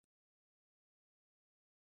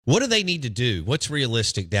What do they need to do? What's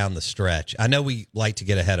realistic down the stretch? I know we like to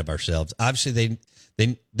get ahead of ourselves. Obviously,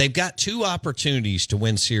 they've got 2 opportunities to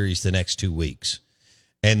win series the next 2 weeks,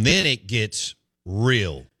 and then it gets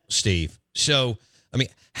real, Steve. So, I mean,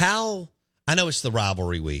 I know it's the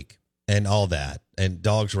rivalry week and all that, and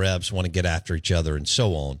Dogs Rebs want to get after each other and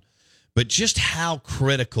so on, but just how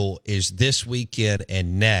critical is this weekend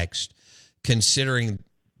and next, considering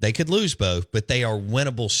they could lose both, but they are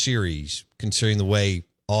winnable series, considering the way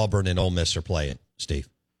Auburn and Ole Miss are playing, Steve?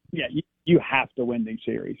 Yeah, you have to win these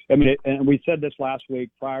series. I mean, and we said this last week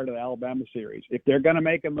prior to the Alabama series. If they're going to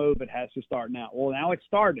make a move, it has to start now. Well, now it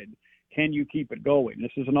started. Can you keep it going?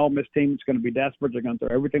 This is an Ole Miss team that's going to be desperate. They're going to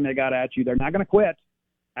throw everything they got at you. They're not going to quit.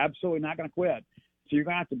 Absolutely not going to quit. So you're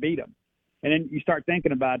going to have to beat them. And then you start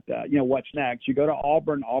thinking about, what's next. You go to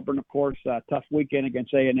Auburn. Auburn, of course, tough weekend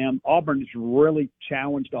against A&M. Auburn is really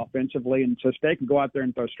challenged offensively, and so if they can go out there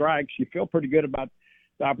and throw strikes, you feel pretty good about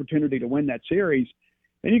the opportunity to win that series.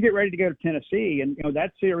 Then you get ready to go to Tennessee, and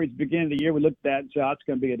that series, beginning of the year, we looked at and said, it's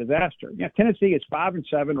going to be a disaster. Tennessee is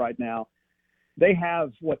 5-7 right now. They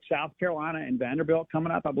have South Carolina and Vanderbilt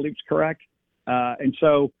coming up, I believe is correct, and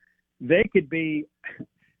so they could be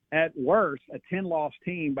at worst a 10-loss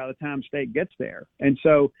team by the time State gets there. And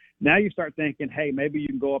so now you start thinking, hey, maybe you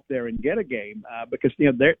can go up there and get a game because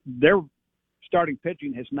their starting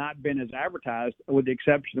pitching has not been as advertised, with the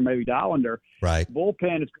exception of maybe Dollander. Right.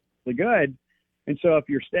 Bullpen is really good. And so if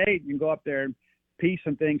you're State, you can go up there and piece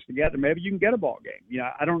some things together. Maybe you can get a ball game.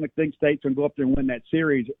 I don't think State's going to go up there and win that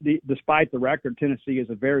series. Despite the record, Tennessee is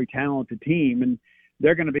a very talented team, and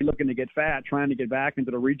they're going to be looking to get fat, trying to get back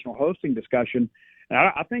into the regional hosting discussion. And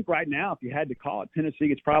I think right now, if you had to call it, Tennessee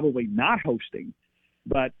is probably not hosting.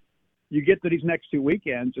 But you get to these next 2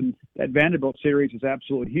 weekends, and that Vanderbilt series is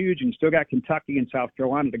absolutely huge, and you still got Kentucky and South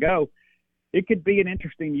Carolina to go. It could be an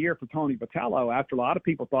interesting year for Tony Vitello after a lot of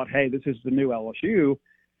people thought, hey, this is the new LSU.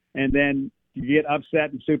 And then you get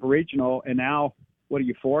upset in Super Regional, and now, what are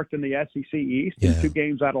you, 4th in the SEC East and 2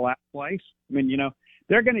 games out of last place? I mean,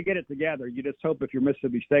 they're going to get it together. You just hope if you're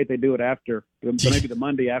Mississippi State, they do it after, maybe the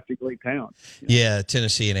Monday after you leave town. Yeah,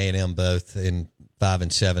 Tennessee and A&M both in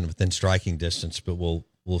 5-7 within striking distance, but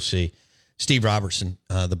we'll see. Steve Robertson,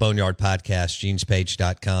 the Boneyard Podcast,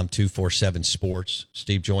 genespage.com, 247 Sports.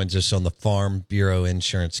 Steve joins us on the Farm Bureau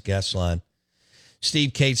Insurance guest line.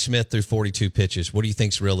 Steve, Cade Smith threw 42 pitches. What do you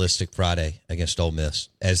think's realistic Friday against Ole Miss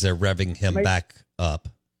as they're revving him back up?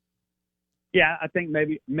 Yeah, I think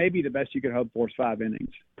maybe the best you could hope for is 5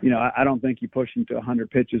 innings. I don't think you push him to 100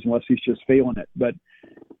 pitches unless he's just feeling it. But,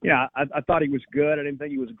 I thought he was good. I didn't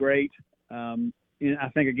think he was great. And I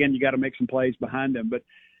think, again, you got to make some plays behind him. But,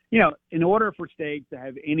 in order for State to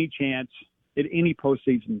have any chance at any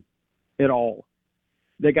postseason at all,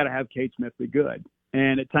 they got to have Cade Smith be good.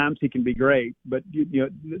 And at times he can be great, but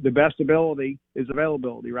the best ability is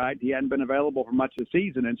availability, right? He hadn't been available for much of the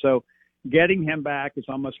season, and so getting him back is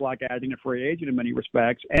almost like adding a free agent in many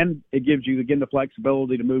respects, and it gives you again the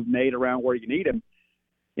flexibility to move Nate around where you need him.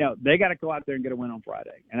 They got to go out there and get a win on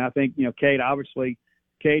Friday, and I think Cade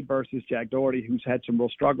versus Jack Doherty, who's had some real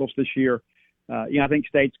struggles this year. I think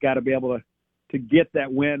State's got to be able to get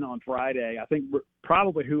that win on Friday. I think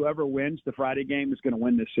probably whoever wins the Friday game is going to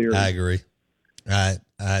win this series. I agree. I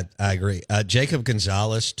agree. Jacob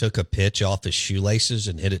Gonzalez took a pitch off his shoelaces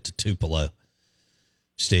and hit it to Tupelo.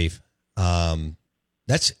 Steve,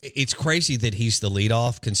 it's crazy that he's the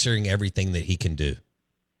leadoff considering everything that he can do.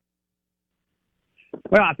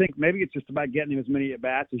 Well, I think maybe it's just about getting him as many at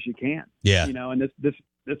bats as you can. Yeah. And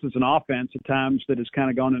this is an offense at times that has kind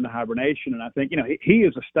of gone into hibernation, and I think he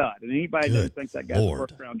is a stud. And anybody that thinks that guy's a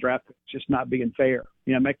first-round draft pick is just not being fair.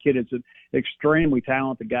 That kid is an extremely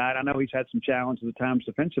talented guy. And I know he's had some challenges at times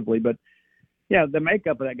defensively, but the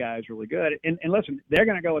makeup of that guy is really good. And listen, they're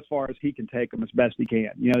going to go as far as he can take them as best he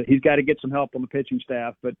can. He's got to get some help on the pitching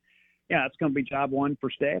staff, but it's going to be job one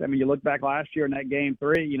for State. I mean, you look back last year in that game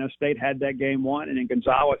 3, State had that game 1, and then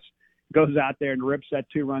Gonzalez goes out there and rips that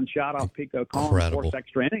 2-run shot off Pico Collins in 4th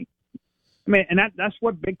extra inning. I mean, and that's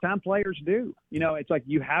what big-time players do. It's like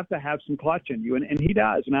you have to have some clutch in you, and he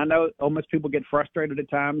does. And I know almost people get frustrated at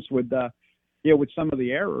times with some of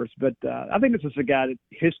the errors, but I think this is a guy that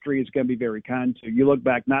history is going to be very kind to. You look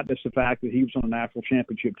back, not just the fact that he was on a national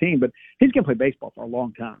championship team, but he's going to play baseball for a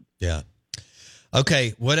long time. Yeah.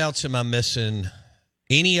 Okay, what else am I missing?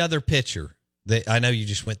 Any other pitcher? I know you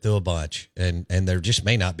just went through a bunch, and there just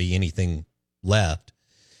may not be anything left.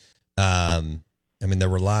 They're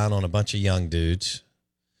relying on a bunch of young dudes.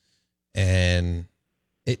 And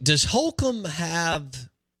does Holcomb have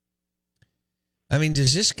 –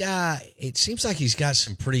 does this guy – it seems like he's got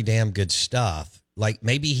some pretty damn good stuff. Like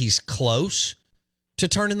maybe he's close to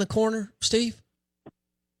turning the corner, Steve?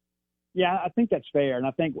 Yeah, I think that's fair, and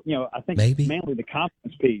I think Maybe. mainly the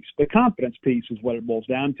confidence piece. The confidence piece is what it boils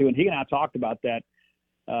down to, and he and I talked about that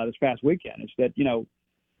this past weekend. Is that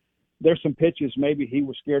there's some pitches maybe he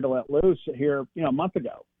was scared to let loose here a month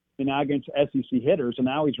ago, against SEC hitters, and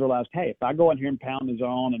now he's realized, hey, if I go in here and pound the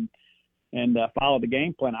zone and follow the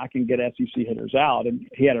game plan, I can get SEC hitters out. And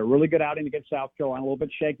he had a really good outing against South Carolina, a little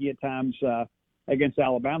bit shaky at times against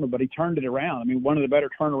Alabama, but he turned it around. I mean, one of the better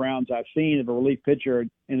turnarounds I've seen of a relief pitcher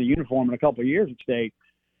in the uniform in a couple of years at State.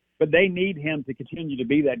 But they need him to continue to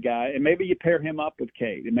be that guy. And maybe you pair him up with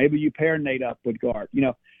Cade, and maybe you pair Nate up with Gart, and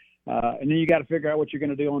then you got to figure out what you're going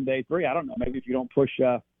to do on day 3. I don't know. Maybe if you don't push,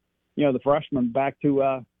 the freshman back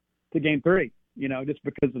to game 3, just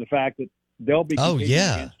because of the fact that they'll be competing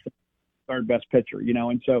against the third best pitcher,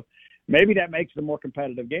 and so maybe that makes it a more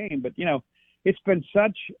competitive game. But, it's been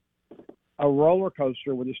such a roller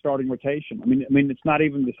coaster with the starting rotation. I mean, it's not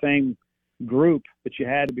even the same group that you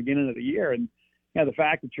had at the beginning of the year. And, the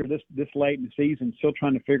fact that you're this late in the season still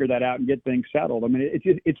trying to figure that out and get things settled. I mean,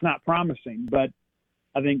 it's not promising, but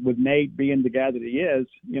I think with Nate being the guy that he is,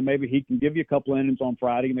 maybe he can give you a couple innings on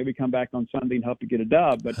Friday, maybe come back on Sunday and help you get a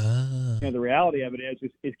dub. But the reality of it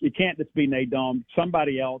is it can't just be Nate Dome.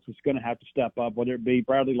 Somebody else is going to have to step up, whether it be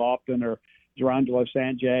Bradley Lofton or Gerangelo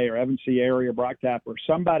Sanjay or Evan Sierra or Brock Tapper.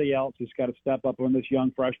 Somebody else has got to step up on this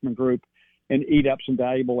young freshman group and eat up some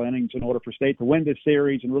valuable innings in order for State to win this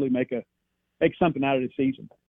series and really make something out of the season.